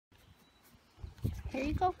Here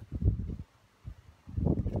you go.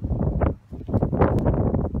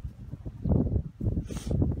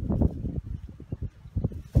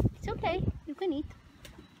 It's okay. You can eat.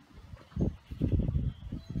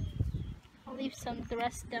 I'll leave the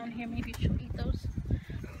rest down here. Maybe she'll eat those.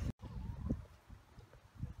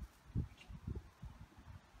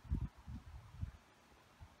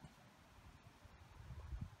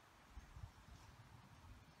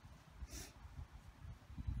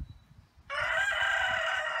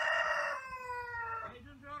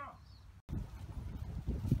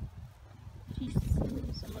 She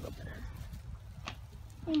seems a little better.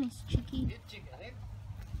 Hey, Miss Chicky.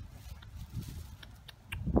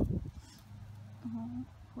 Oh,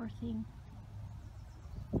 poor thing.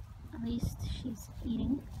 At least she's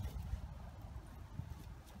eating.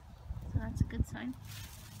 So that's a good sign.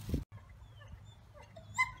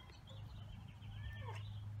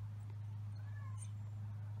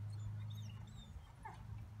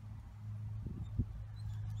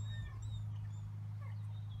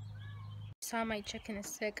 Saw my chicken is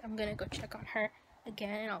sick. I'm gonna go check on her again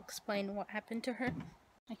and I'll explain what happened to her.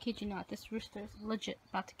 I kid you not, this rooster is legit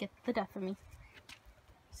about to get the death of me.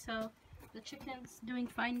 So the chicken's doing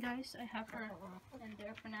fine, guys. I have her in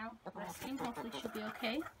there for now, resting. Hopefully she'll be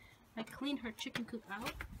okay. I cleaned her chicken coop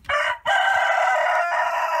out,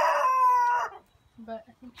 but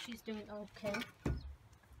I think she's doing okay.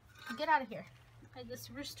 Get out of here.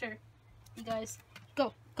 This rooster, you guys,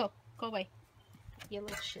 go away, you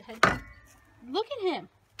little shithead. Look at him.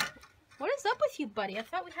 What is up with you, buddy? I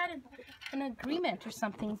thought we had an agreement or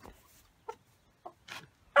something.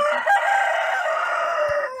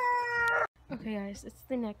 Okay, guys, it's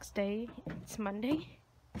the next day. It's Monday.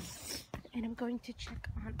 And I'm going to check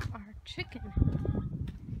on our chicken.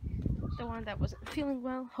 The one that wasn't feeling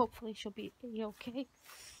well. Hopefully she'll be okay.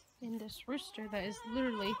 And this rooster that is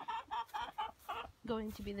literally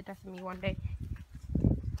going to be the death of me one day.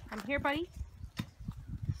 I'm here, buddy.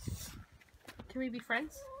 Can we be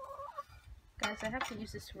friends? Guys, I have to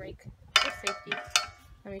use this rake for safety.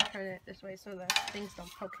 Let me turn it this way so that things don't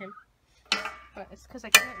poke him. But it's because I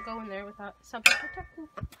can't go in there without something protecting.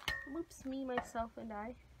 Whoops, me, myself, and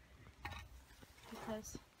I.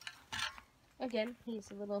 Because, again, he's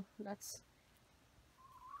a little nuts.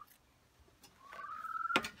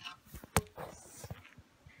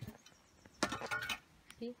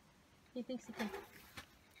 See? He thinks he can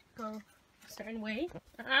go a certain way.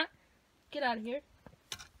 Get out of here.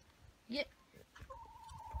 Get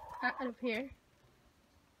out of here.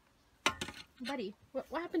 Buddy,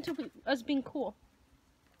 what happened to us being cool?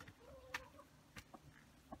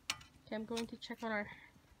 Okay, I'm going to check on our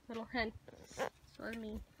little hen. So let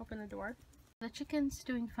me open the door. The chicken's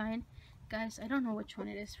doing fine. Guys, I don't know which one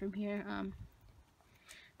it is from here.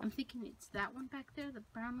 I'm thinking it's that one back there, the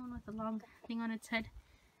brown one with the long thing on its head.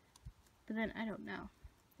 But then I don't know.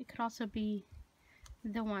 It could also be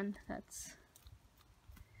the one that's,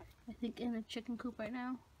 I think, in the chicken coop right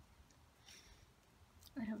now.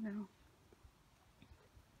 I don't know.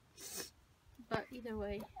 But either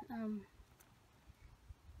way,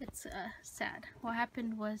 it's sad. What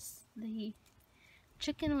happened was the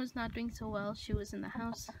chicken was not doing so well. She was in the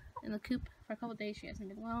house, in the coop for a couple days. She hasn't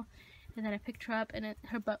been well. And then I picked her up and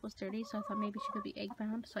her butt was dirty, so I thought maybe she could be egg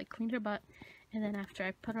bound. So I cleaned her butt, and then after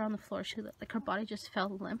I put her on the floor, she her body just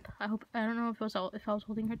fell limp. I don't know if I was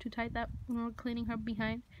holding her too tight that when we were cleaning her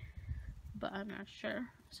behind, but I'm not sure.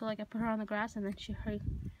 So I put her on the grass, and then her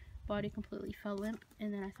body completely fell limp,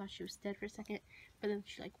 and then I thought she was dead for a second, but then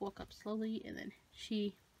she woke up slowly, and then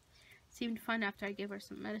she seemed fine after I gave her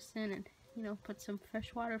some medicine and put some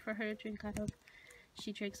fresh water for her to drink out of.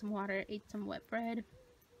 She drank some water, ate some wet bread,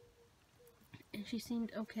 and she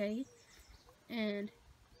seemed okay. And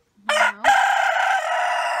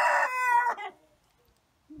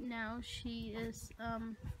now she is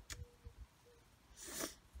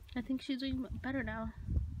I think she's doing better now.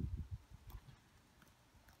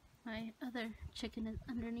 My other chicken is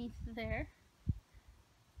underneath there.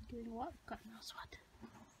 Doing what? God knows what.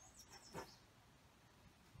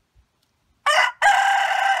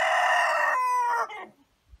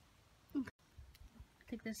 I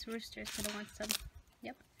think this rooster is gonna want some.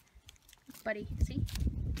 Yep. Buddy, see?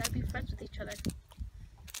 We gotta be friends with each other.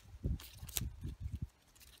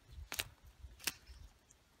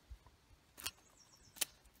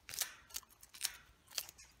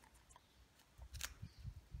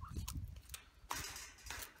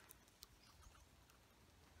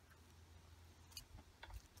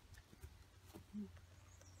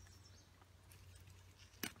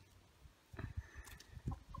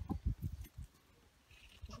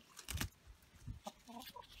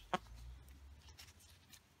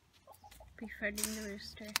 befriending the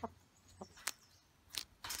rooster.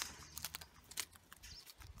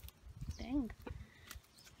 Dang.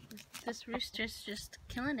 This rooster's just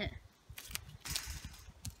killing it.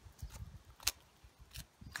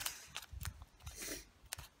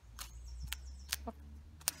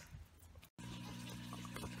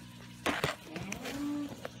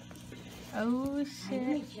 Oh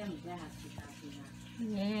shit.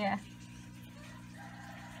 Yeah.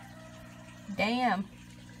 Damn.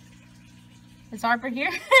 Is Harper here?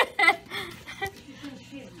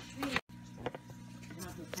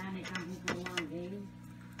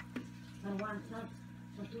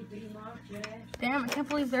 Damn, I can't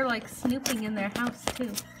believe they're like snooping in their house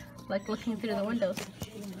too. Like looking through the windows.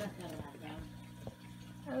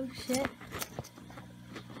 Oh shit.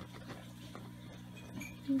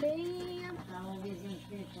 Damn.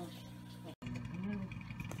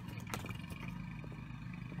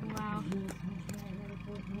 Wow.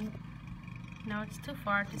 No, it's too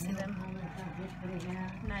far to see them.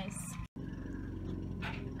 Nice.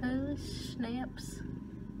 Oh, snaps.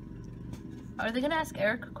 Are they gonna ask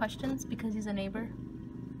Eric questions because he's a neighbor?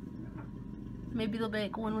 Maybe they'll be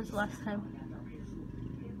like, when was the last time?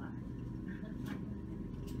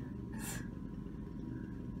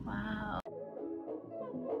 Wow.